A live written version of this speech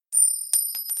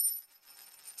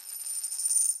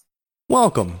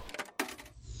Welcome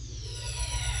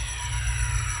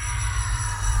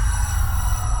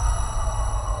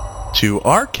to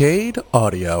Arcade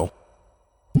Audio.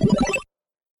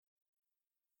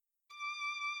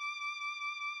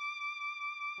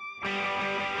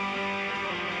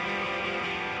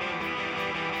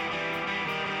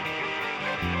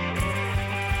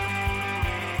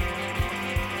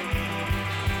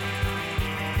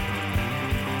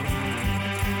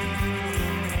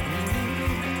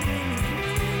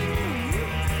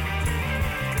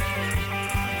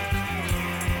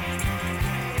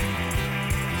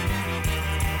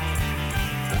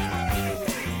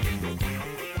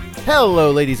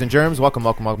 Hello, ladies and germs. Welcome to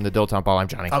Dilettante Ball. I'm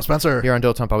Johnny. I'm Spencer. Here on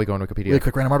Dilettante Ball, we go on Wikipedia. Really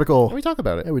quick random article. And we talk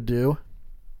about it. Yeah, we do.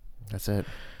 That's it.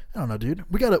 I don't know, dude.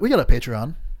 We got a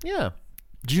Patreon. Yeah,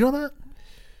 Do you know that?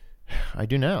 I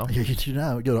do now. Yeah, you do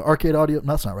now. Go to Arcade Audio.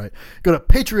 No, that's not right. Go to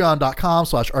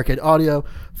patreon.com/Arcade Audio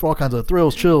for all kinds of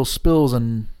thrills, chills, spills,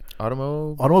 and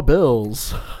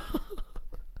automobiles.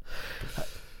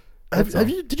 Have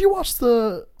you? Did you watch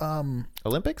the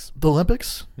Olympics? The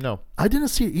Olympics? No. I didn't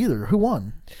see it either. Who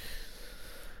won?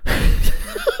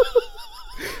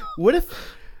 What if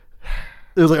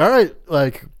It was like, all right,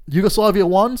 like Yugoslavia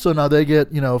won, so now they get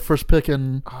first pick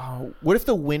and. what if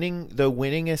the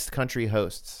winningest country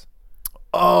hosts?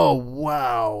 Oh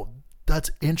wow,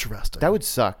 that's interesting. That would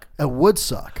suck. It would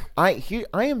suck,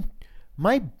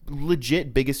 My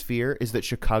legit biggest fear is that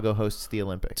Chicago hosts the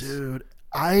Olympics. dude.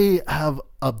 I have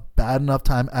a bad enough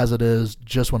time as it is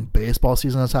just when baseball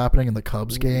season is happening and the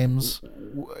Cubs games.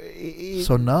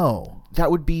 So no,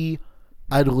 That would be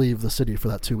I'd leave the city for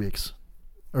that 2 weeks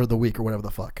or the week or whatever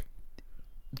the fuck.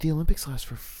 the Olympics last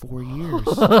for 4 years.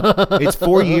 It's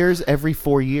 4 years every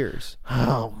 4 years.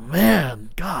 Oh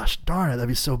man, gosh darn it, that'd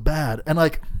be so bad. And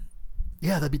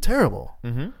yeah, that'd be terrible.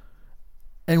 Mm-hmm.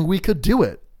 And we could do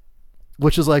it,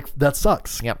 which is that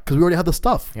sucks. Yeah, because we already have the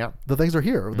stuff. Yeah, the things are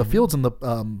here. Mm-hmm. The fields and the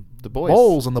boys.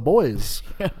 bowls and the boys.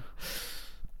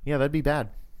 Yeah, that'd be bad.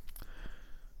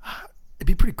 It'd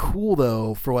be pretty cool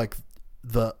though for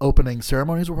the opening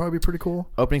ceremonies would probably be pretty cool.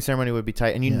 Opening ceremony would be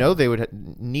tight, and they would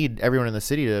need everyone in the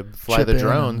city to fly Chip the in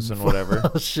drones and whatever.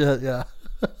 Oh shit, yeah.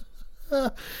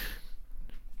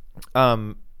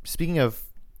 Speaking of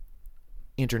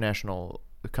international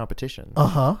competition,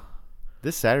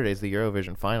 this Saturday is the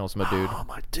Eurovision finals, my dude. Oh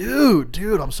my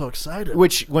dude, I'm so excited.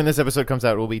 Which, when this episode comes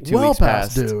out, will be 2 weeks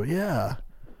past. Dude, yeah.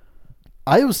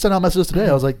 I was sending out messages today.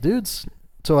 I was like, dudes,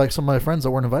 to some of my friends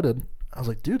that weren't invited. I was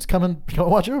like, dudes, come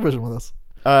watch Eurovision with us.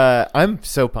 I'm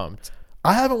so pumped.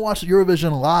 I haven't watched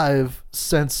Eurovision live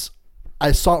since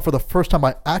I saw it for the first time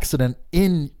by accident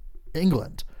in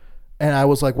England. And I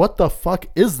was like, what the fuck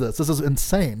is this? This is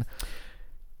insane.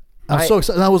 I'm so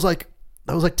excited. And I was like,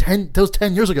 that was 10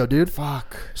 years ago, dude.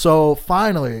 Fuck. So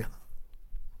finally,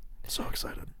 so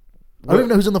excited. I don't even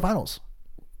know who's in the finals.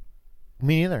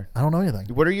 Me neither. I don't know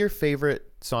anything. What are your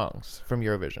favorite songs from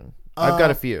Eurovision? I've got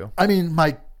a few. I mean,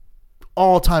 my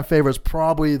all-time favorite is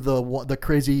probably the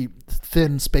crazy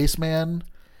thin spaceman.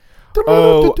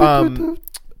 Oh, do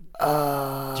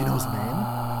you know his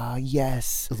name?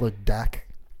 Yes. It's like Dak.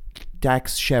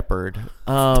 Dax Shepard.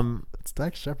 It's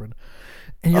Dax Shepard.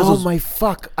 And he has my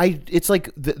fuck! It's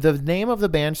like the name of the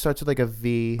band starts with a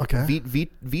V. Okay.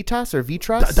 Vitas or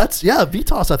Vitras. That's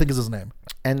Vitas, I think is his name.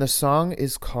 And the song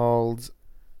is called.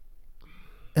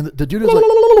 And the dude is like.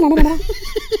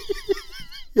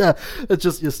 Yeah, it's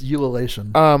just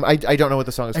ululation. I don't know what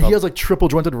the song is and called. He has triple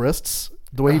jointed wrists.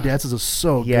 The way he dances is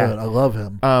so good. I love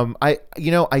him. I'm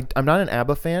not an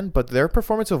ABBA fan, but their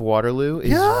performance of Waterloo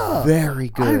is very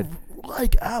good. I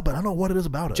like ABBA. I don't know what it is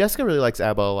about it. Jessica really likes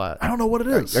ABBA a lot. I don't know what it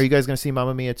is. Are you guys going to see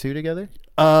Mamma Mia 2 together?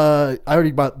 I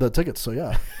already bought the tickets, so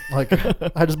yeah.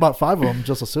 I just bought 5 of them,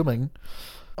 just assuming.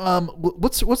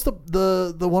 What's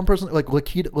the one person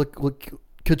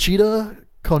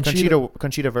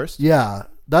Conchita Wurst? Yeah,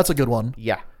 that's a good one.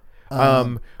 Yeah.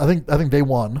 I think they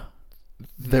won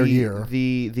their year.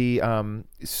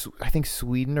 I think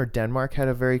Sweden or Denmark had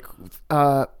a very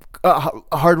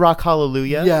Hard Rock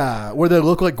Hallelujah. Yeah, where they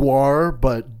look like Gwar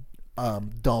but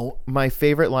don't. My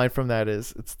favorite line from that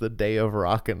is, "It's the day of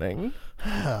rockening."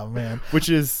 Oh man, which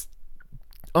is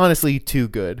honestly too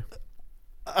good.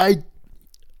 I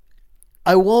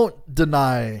won't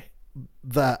deny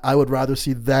that I would rather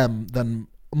see them than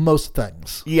most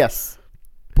things. Yes.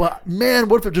 But man,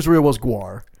 what if it just really was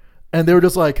Gwar? And they were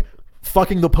just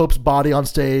fucking the Pope's body on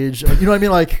stage. You know what I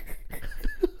mean?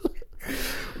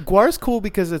 Gwar's cool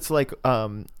because it's like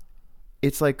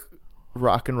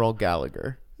rock and roll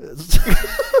Gallagher. That's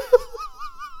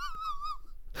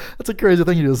a crazy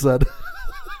thing you just said.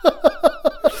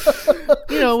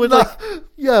 With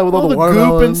Yeah, with all, All the the goop and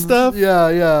watermelons. stuff.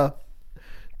 Yeah.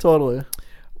 Totally.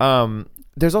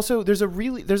 There's a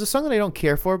song that I don't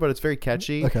care for, but it's very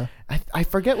catchy. Okay. I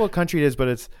forget what country it is, but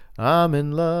it's I'm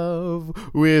in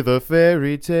love with a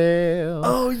fairy tale.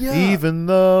 Oh, yeah. Even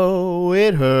though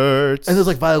it hurts. And there's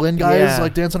like violin guys Yeah.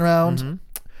 like dancing around. Mhm.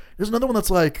 There's another one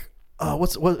that's like,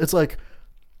 it's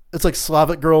like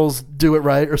Slavic girls do it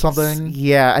right or something.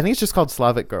 Yeah, I think it's just called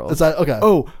Slavic Girls. Is that okay?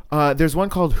 Oh, there's one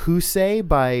called Husey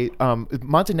by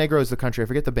Montenegro is the country. I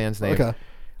forget the band's name. Okay.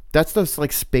 That's the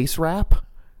like space rap.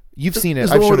 You've seen it.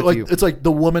 Is I've the one showed it where, to like, you. it's like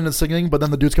the woman is singing, but then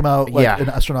the dudes come out like Yeah. in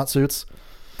astronaut suits.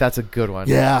 That's a good one.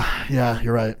 Yeah,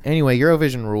 you're right. Anyway,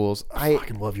 Eurovision rules. I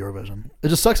fucking love Eurovision. It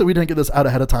just sucks that we didn't get this out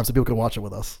ahead of time so people could watch it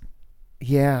with us.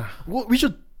 Yeah. Well, we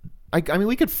should I mean,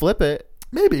 we could flip it.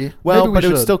 maybe. Well, Maybe we but it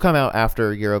would should. still come out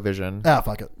after Eurovision.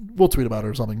 Fuck it. We'll tweet about it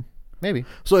or something. Maybe.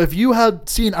 So if you had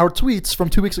seen our tweets from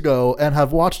 2 weeks ago and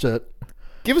have watched it,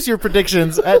 Give us your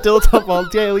predictions at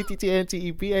Dilettanteball,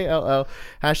 DILETTANTEPALL,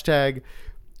 hashtag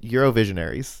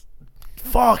Eurovisionaries.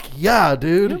 fuck yeah,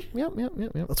 dude. Yep.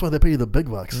 That's why they pay you the big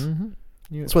bucks.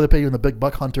 Mm-hmm. That's why they pay you in the Big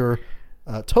Buck Hunter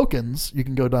tokens. You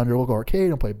can go down to your local arcade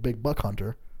and play Big Buck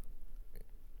Hunter.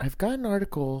 I've got an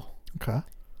article. Okay.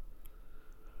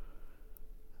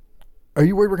 Are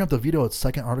you worried we're going to have to veto a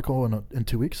second article in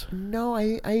 2 weeks? No,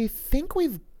 I think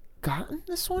we've gotten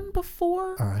this one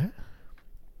before. All right.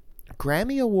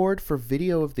 Grammy Award for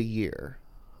Video of the Year.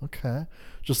 Okay.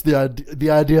 Just the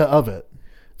idea of it.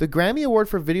 The Grammy Award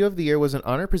for Video of the Year was an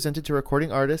honor presented to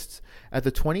recording artists at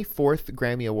the 24th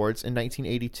Grammy Awards in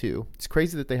 1982. It's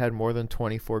crazy that they had more than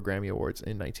 24 Grammy Awards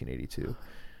in 1982.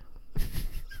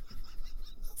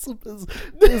 It's a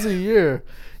busy year.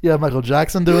 Yeah, Michael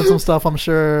Jackson doing some stuff, I'm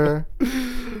sure.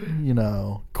 You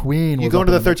know, Queen. You was going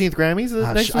up to the in 13th Grammys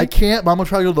next I week? can't, but I'm going to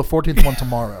try to go to the 14th one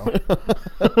tomorrow.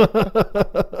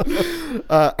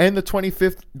 And the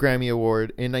 25th Grammy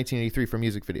Award in 1983 for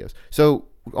music videos. So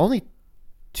only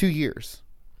 2 years.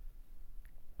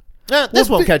 This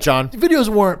won't catch on. Videos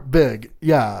weren't big.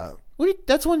 Yeah.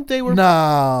 That's when they were.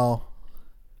 No.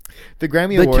 The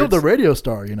Grammy They Awards. killed the radio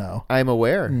star, you know. I'm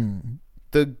aware. Mm.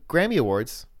 The Grammy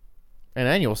Awards, an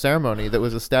annual ceremony that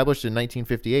was established in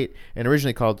 1958 and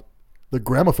originally called. The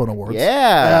Gramophone Awards.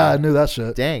 Yeah. I knew that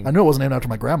shit. Dang. I knew it wasn't named after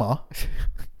my grandma.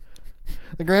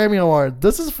 The Grammy Award.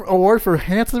 This is award for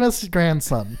handsomest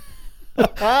grandson.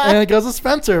 And it goes to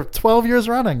Spencer, 12 years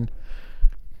running.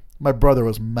 My brother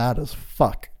was mad as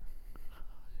fuck.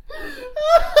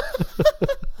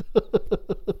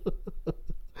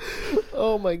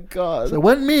 Oh my God. So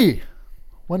when me,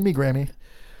 Grammy.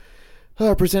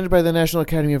 Presented by the National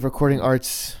Academy of Recording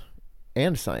Arts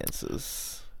and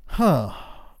Sciences. Huh.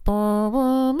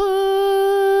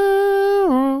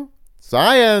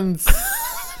 Science.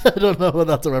 I don't know what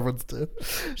that's a reference to.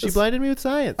 She blinded me with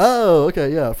science. Oh,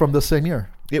 okay, yeah, from this same year.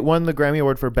 It won the Grammy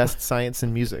Award for Best Science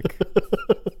in Music.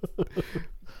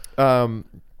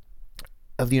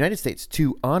 Of the United States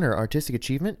to honor artistic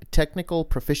achievement, technical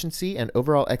proficiency, and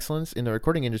overall excellence in the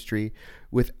recording industry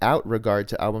without regard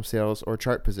to album sales or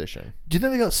chart position. Do you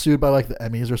think they got sued by like the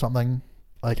Emmys or something?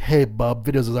 Like, hey, bub,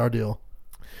 videos is our deal.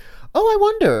 Oh, I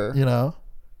wonder. You know?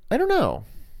 I don't know.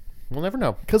 We'll never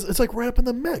know. Because it's like right up in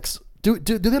the mix. Do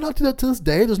they not do that to this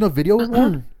day? There's no video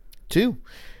award? 2.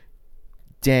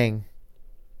 Dang.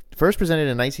 First presented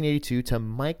in 1982 to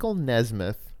Michael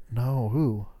Nesmith No,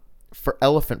 who? for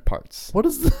Elephant Parts. What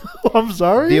is this? I'm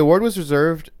sorry? The award was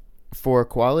reserved for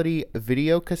quality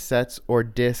video cassettes or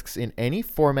discs in any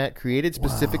format created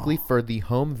specifically for the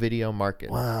home video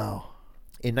market. Wow.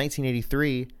 In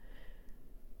 1983,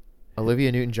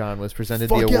 Olivia Newton-John was presented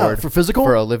Fuck the yeah, award for Physical?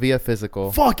 for Olivia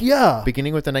Physical. Fuck yeah.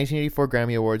 Beginning with the 1984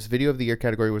 Grammy Awards, Video of the Year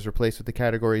category was replaced with the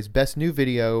categories Best New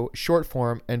Video, Short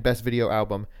Form, and Best Video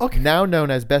Album, Okay. now known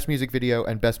as Best Music Video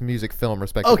and Best Music Film,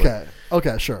 respectively.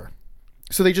 Okay, sure.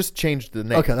 So they just changed the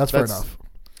name. Okay, that's fair enough.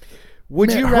 Would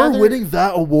Man, you her rather... winning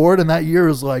that award in that year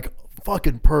is like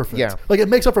fucking perfect. Yeah. Like it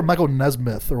makes up for Michael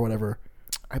Nesmith or whatever.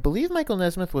 I believe Michael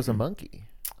Nesmith was a monkey.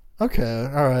 Okay,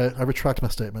 all right. I retract my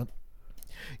statement.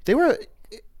 They were...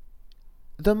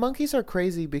 The Monkees are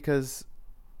crazy because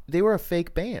they were a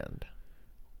fake band.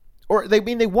 Or, they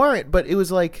weren't, but it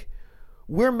was like,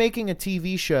 we're making a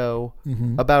TV show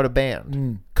about a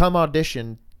band. Come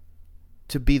audition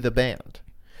to be the band.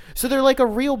 So they're like a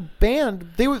real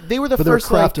band. They were the But first,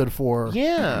 they were crafted for...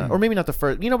 yeah, or maybe not the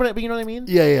first. But you know what I mean?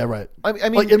 Yeah, right. I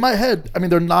mean, Like in my head, I mean,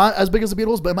 they're not as big as the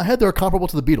Beatles, but in my head, they're comparable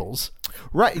to the Beatles.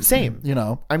 right, same. You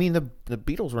know? I mean, the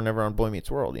Beatles were never on Boy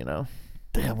Meets World. You know,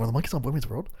 Damn, were the Monkees on Boy Meets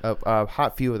World? a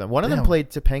hot few of them. One of them Damn. played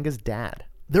Topanga's dad.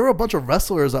 There were a bunch of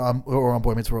wrestlers who were on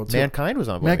Boy Meets World, too. Mankind was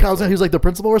on Boy Mankind Meets was he was like the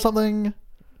principal or something?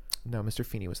 No, Mr.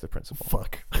 Feeney was the principal.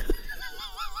 Fuck.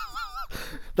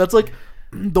 That's like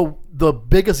the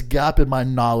biggest gap in my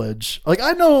knowledge. Like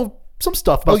I know some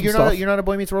stuff about You're not a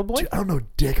Boy Meets World boy? Dude, I don't know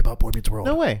dick about Boy Meets World.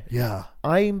 No way. Yeah.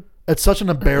 I'm It's such an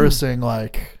embarrassing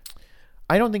like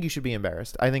I don't think you should be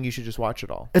embarrassed. I think you should just watch it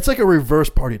all. it's like a reverse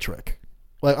party trick.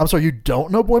 Like I'm sorry, you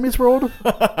don't know Boy Meets World?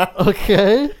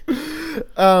 Okay.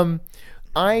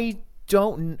 I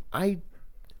don't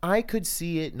I could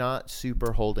see it not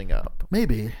super holding up.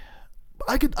 Maybe.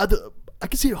 I could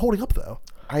see it holding up though.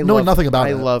 Knowing nothing about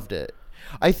it. I loved it.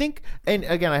 I think, and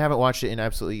again, I haven't watched it in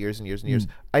absolutely years and years and years.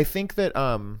 I think that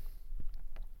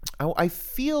I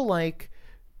feel like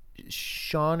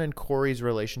Sean and Corey's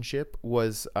relationship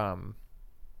was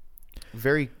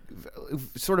very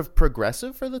sort of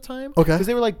progressive for the time. Okay. Because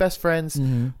they were like best friends,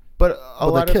 but a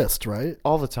lot they of kissed, right?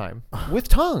 all the time with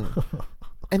tongue,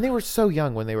 and they were so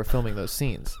young when they were filming those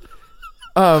scenes.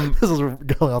 This is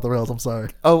going off the rails. I'm sorry.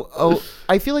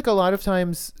 I feel like a lot of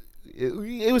times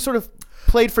it was sort of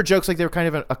played for jokes, like they were kind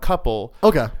of a couple.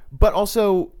 Okay. But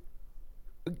also,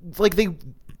 like they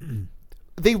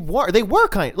were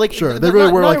kind of like Sure, they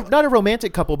really were like not a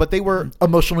romantic couple, but they were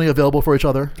emotionally available for each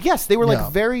other. Yes, they were Yeah.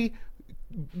 like very,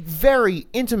 very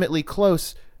intimately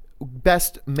close,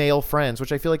 best male friends,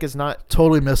 which I feel like is not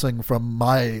Totally missing from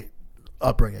my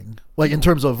upbringing. Like in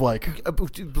terms of like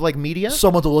like media.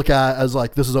 someone to look at as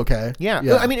like this is okay. Yeah.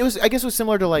 I mean, I guess it was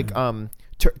similar to like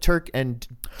Turk and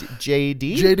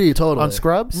JD totally on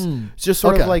Scrubs. It's just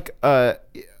sort of like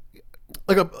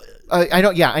like a I know.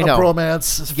 Yeah, I know.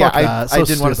 bromance. Fuck Yeah, that. I So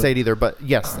didn't want to stupid. say it either, but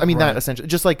yes, I mean Right. that essentially,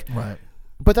 just like, Right.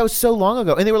 but that was so long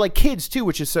ago, and they were like kids too,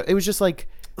 which is so. It was just like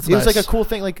That's it was like nice. a cool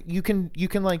thing. Like you can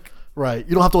like Right.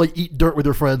 You don't have to like eat dirt with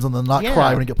your friends and then not Yeah.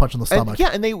 cry when you get punched in the stomach.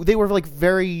 and they were like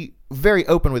very very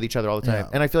open with each other all the time, Yeah.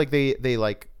 and I feel like they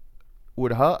like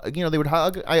would hug. You know, they would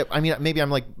hug. I mean, maybe I'm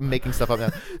like making stuff up now.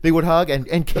 They would hug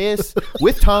and kiss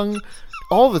with tongue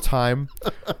all the time.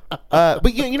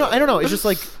 But you know, I don't know. It's just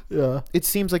like Yeah. it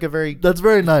seems like a very That's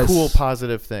very nice. cool,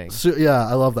 positive thing. So, yeah,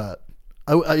 I love that.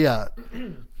 Yeah.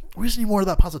 We just need more of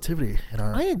that positivity in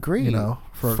our. I agree. You know,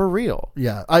 for real.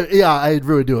 Yeah, I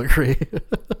really do agree.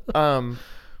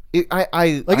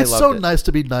 I Like it's loved so it. nice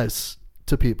to be nice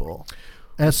to people,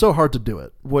 and it's so hard to do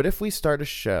it. What if we start a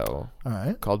show All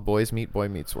right. called Boys Meet Boy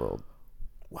Meets World?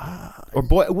 Wow. Or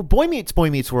Boy Meets Boy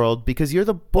Meets World, because you're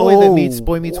the boy that meets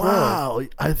Boy Meets World. Wow.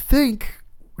 I think,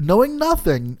 knowing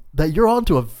nothing, that you're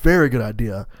onto a very good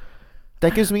idea.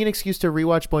 That gives me an excuse to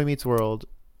rewatch Boy Meets World,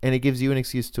 and it gives you an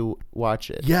excuse to watch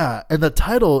it. Yeah, and the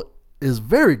title is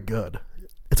very good.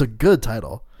 It's a good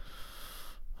title.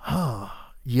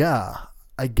 Yeah,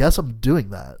 I guess I'm doing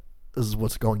that. This is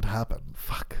what's going to happen.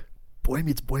 Fuck. Boy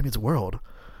Meets World.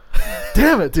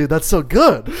 Damn it, dude. That's so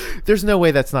good. There's no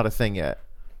way that's not a thing yet.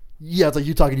 Yeah, it's like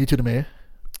you talking you two to me.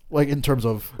 Like in terms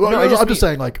of... No, I'm just just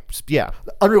saying, like, Yeah.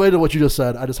 unrelated to what you just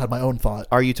said, I just had my own thought.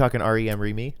 Are you talking REM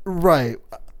Remy? Right.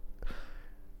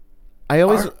 I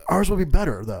always... Ours would be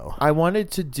better, though. I wanted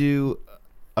to do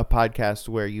a podcast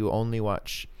where you only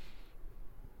watch...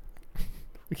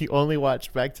 You only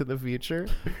watch Back to the Future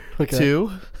Okay.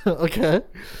 2, Okay.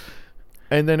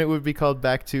 and then it would be called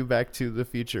Back to the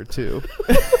Future 2.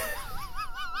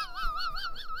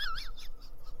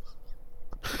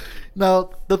 Now,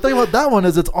 the thing about that one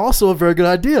is it's also a very good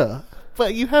idea.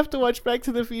 But you have to watch Back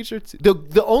to the Future 2.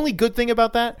 The only good thing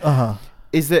about that Uh-huh.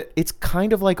 is that it's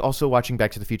kind of like also watching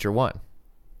Back to the Future 1.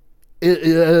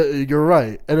 You're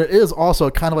right. And it is also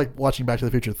kind of like watching Back to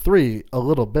the Future 3 a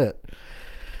little bit.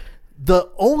 The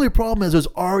only problem is there's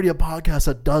already a podcast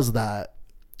that does that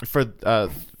For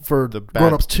for The bad-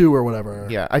 Grown Ups 2 or whatever.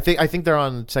 yeah, I think they're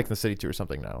on Sex and the City 2 or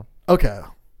something now. Okay.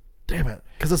 Damn it.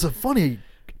 Because it's a funny...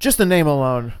 Just the name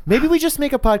alone. Maybe we just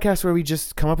make a podcast where we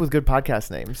just come up with good podcast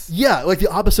names. Yeah, like the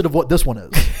opposite of what this one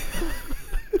is.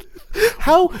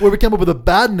 How Where we came up with a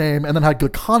bad name and then had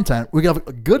good content. We have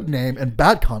a good name and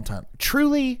bad content.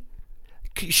 truly...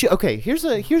 Okay, here's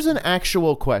an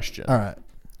actual question. All right.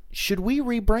 Should we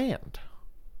rebrand?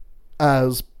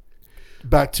 As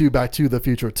Back to the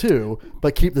Future 2,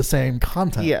 but keep the same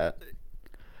content. Yeah.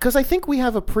 Because I think we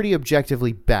have a pretty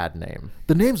objectively bad name.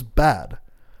 The name's bad.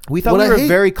 We thought What we I were hate-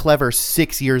 very clever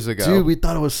 6 years ago. Dude, we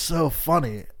thought it was so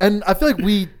funny. And I feel like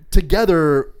we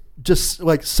together just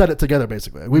like said it together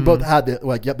basically. We both had the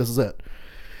like, yep, this is it.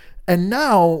 And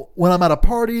now when I'm at a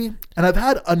party and I've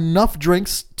had enough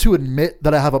drinks to admit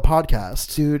that I have a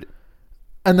podcast, Dude,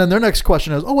 and then their next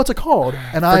question is, "Oh, what's it called?"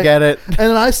 And forget it. And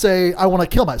then I say, "I want to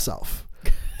kill myself."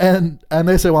 And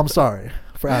they say, "Well, I'm sorry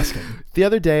for asking." The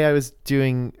other day I was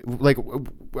doing, like,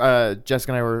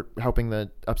 Jessica and I were helping the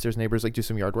upstairs neighbors like do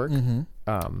some yard work.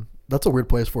 That's a weird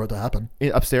place for it to happen.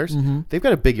 Upstairs, they've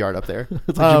got a big yard up there.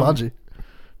 It's like Jumanji.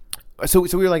 So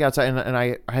we were like outside, and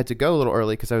I had to go a little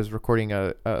early because I was recording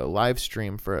a live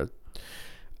stream for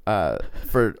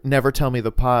Never Tell Me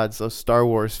the Pods, a Star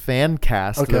Wars fan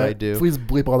cast that I do. Please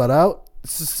bleep all that out.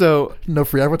 So No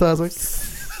free advertising.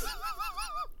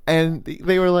 and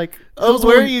they were like, "Oh,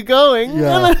 where are you going?"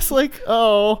 Yeah. And I was like,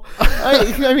 "Oh,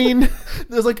 I mean,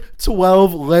 There's like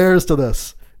 12 layers to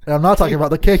this. And I'm not talking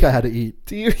about the cake I had to eat.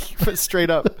 do you but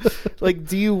straight up like,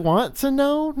 do you want to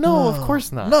know? No, of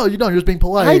course not. No, you don't. You're just being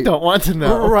polite. I don't want to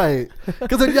know. Right.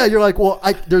 Because then, yeah, you're like, well,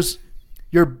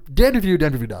 you're damned if you do,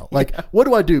 damned if you don't. Like, what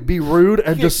do I do? Be rude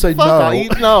and just say Fuck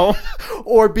no? no.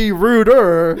 Or be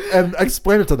ruder and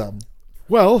explain it to them?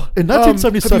 Well, In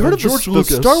 1977, have you heard of George the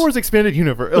Lucas. Star Wars Expanded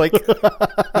Universe? Like,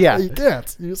 yeah, You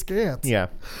can't. You just can't. yeah.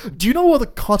 Do you know what the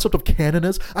concept of canon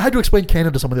is? I had to explain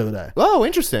canon to someone the other day. Oh,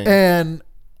 interesting. And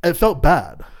it felt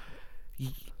bad.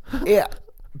 Yeah,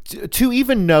 to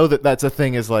even know that that's a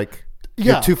thing is like,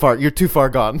 Yeah. you're too far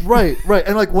gone. Right.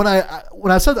 And like when I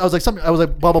said that, I was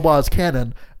like blah blah blah is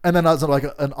canon, and then I was like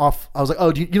I was like,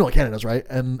 oh, do you know what canon is, right?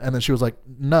 And then she was like,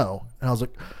 no, and I was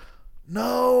like,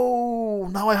 no,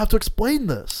 now I have to explain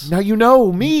this. Now you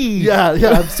know me. Yeah,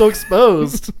 I'm so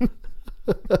exposed.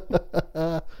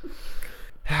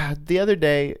 The other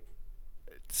day,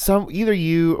 either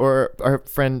you or our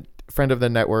friend of the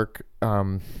network,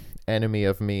 enemy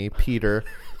of me, Peter,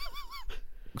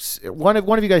 one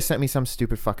of you guys sent me some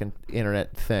stupid fucking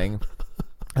internet thing,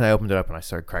 and I opened it up and I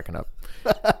started cracking up.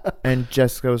 And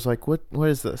Jessica was like, "What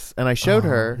is this?" And I showed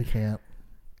her. You can't.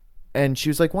 And she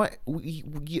was like, "What?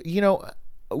 You know,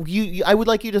 I would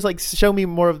like you to like show me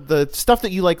more of the stuff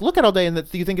that you like look at all day and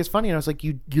that you think is funny." And I was like,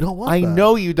 "You don't want I that.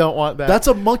 know you don't want that. That's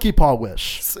a monkey paw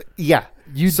wish. Yeah.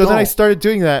 So then I started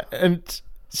doing that, and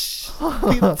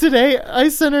today I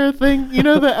sent her a thing. You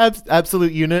know the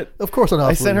absolute unit. Of course,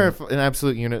 I sent her an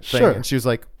absolute unit thing, Sure. and she was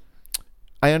like,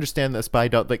 "I understand this, but I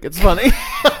don't think it's funny."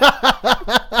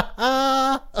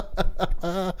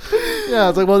 Yeah,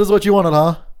 it's like, well, this is what you wanted,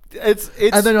 huh? It's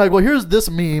And then you're like, well, here's this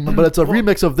meme, but it's a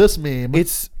remix of this meme.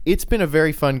 it's been a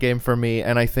very fun game for me,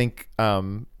 and I think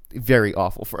very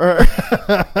awful for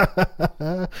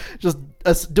her.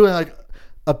 Just doing like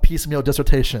a piecemeal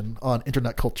dissertation on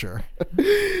internet culture.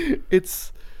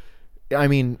 I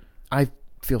mean, I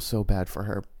feel so bad for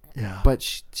her, Yeah, but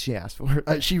she asked for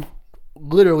it. she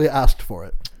literally asked for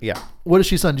it. Yeah. What does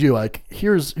she send you? Like,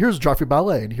 here's Joffrey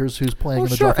Ballet, and here's who's playing in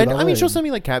the Sure. Joffrey And Ballet. I mean, she'll send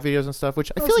me like cat videos and stuff,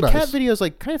 which I feel That's like nice. cat videos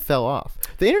like kind of fell off.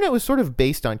 The internet was sort of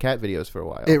based on cat videos for a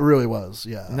while. It really was,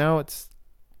 yeah. Now it's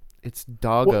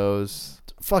doggos.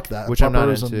 Fuck that. Which I'm not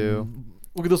Puppers into. and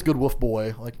look at this good wolf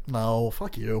boy. Like, no,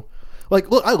 fuck you. Like,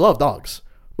 look, I love dogs,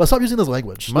 but stop using this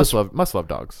language. Must love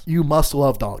dogs. You must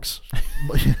love dogs.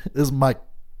 This is my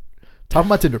top of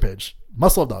my Tinder page.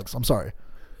 Must love dogs. I'm sorry.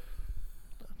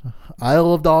 I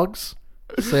love dogs.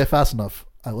 Say it fast enough.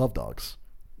 I love dogs.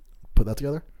 Put that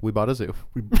together. We bought a zoo.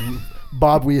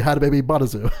 We had a baby, bought a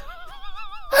zoo.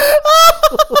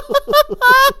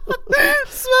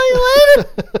 Smell you later.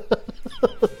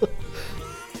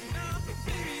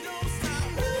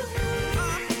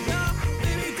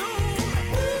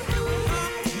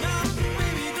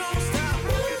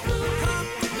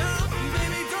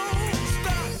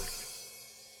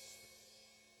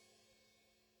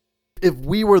 If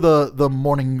we were the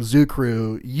morning zoo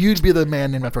crew, you'd be the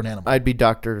man named after an animal. I'd be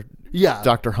Dr. Yeah.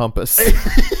 Humpus.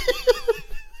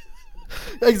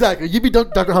 Exactly. You'd be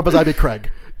Dr. Humpus, I'd be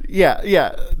Craig. Yeah.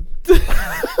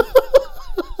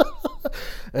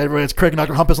 Everybody, it's Craig and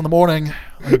Dr. Humpus in the morning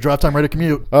on your drive time ready to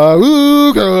commute.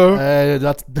 Ooga.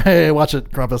 Hey, watch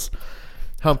it, Krampus.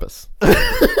 Humpus.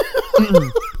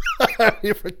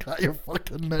 You forgot your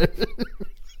fucking name.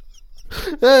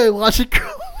 Hey, watch it,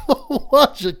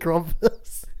 watch it,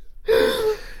 Krampus.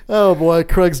 Oh boy,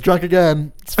 Craig's drunk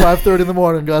again. It's 5:30 in the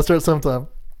morning. Gotta start sometime.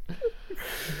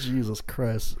 Jesus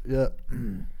Christ. Yeah.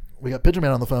 We got Pigeon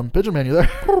Man on the phone. Pigeon Man, you there?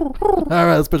 All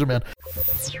right, that's Pigeon Man.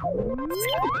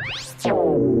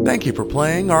 Thank you for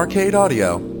playing Arcade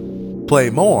Audio. Play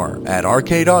more at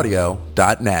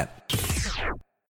arcadeaudio.net.